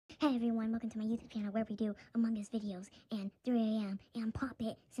Hey everyone, welcome to my YouTube channel where we do Among Us videos and 3 a.m. and Pop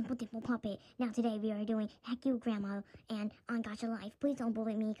It, Simple Dimple Pop It. Now today we are doing Heck You Grandma and on Gotcha Life. Please don't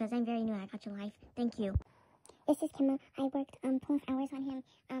bully me because I'm very new at Gotcha Life. Thank you. This is Kimmel. I worked 12 hours on him.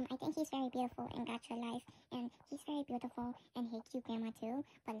 I think he's very beautiful in Gotcha Life, and he's very beautiful and Heck You Grandma too,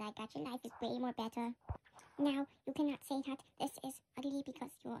 but like Gotcha Life is way more better. Now, you cannot say that this is ugly because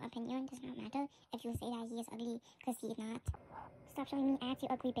your opinion does not matter if you say that he is ugly because he is not. Stop showing me ads, you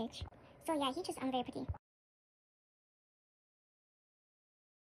ugly bitch. So yeah, he's just very pretty.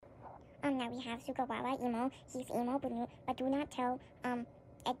 Now we have Sukawawa emo. He's emo, but do not tell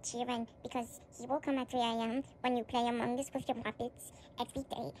Ed Sheeran because he will come at 3 a.m. when you play Among Us with your puppets every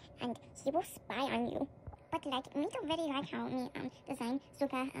day, and he will spy on you. But like, me don't really like how me design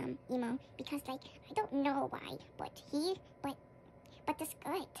Suka emo because like I don't know why, but this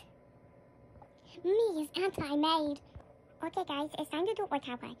good. Me is anti-maid. Okay guys, it's time to do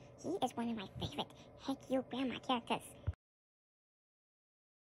Okawa. He is one of my favorite Heck You Grandma characters.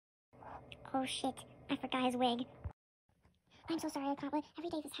 Oh shit, I forgot his wig. I'm so sorry, Okawa. Every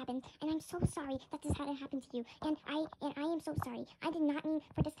day this happens, and I'm so sorry that this had to happen to you. And I am so sorry. I did not mean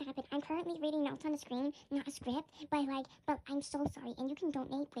for this to happen. I'm currently reading notes on the screen, not a script, but I'm so sorry. And you can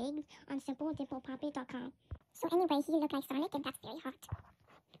donate wigs on simpledimplepoppy.com. So anyway, he looked like Sonic, and that's very hot.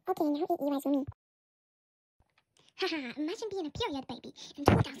 Okay, now eat you guys with me. Haha, imagine being a period baby in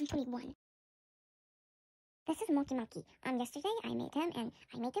 2021. This is Moki Moki. Yesterday I made him, and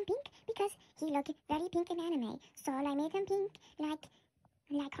I made him pink because he looked very pink in anime. So I made him pink like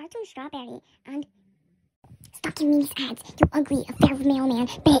cartoon strawberry. And stop giving me these ads, you ugly affair of mailman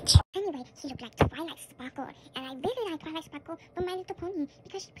bitch. Anyway, he looked like Twilight Sparkle, and I really like Twilight Sparkle from My Little Pony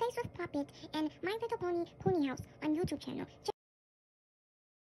because she plays with Puppet and My Little Pony Pony House on YouTube channel.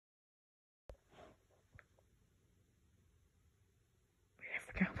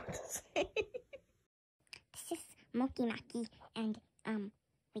 I forgot what to say. This is Moki Maki, and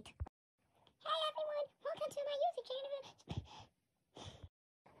wait. Hey everyone, welcome to my YouTube channel.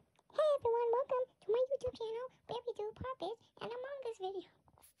 Hey everyone, welcome to my YouTube channel where we do puppets and Among Us videos.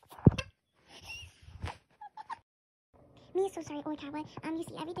 Me is so sorry, Okawa. You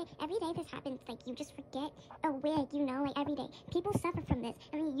see, every day this happens. Like, you just forget a wig, you know, like every day. People suffer from this.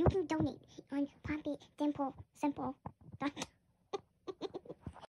 I mean, you can donate on Poppy Dimple Simple.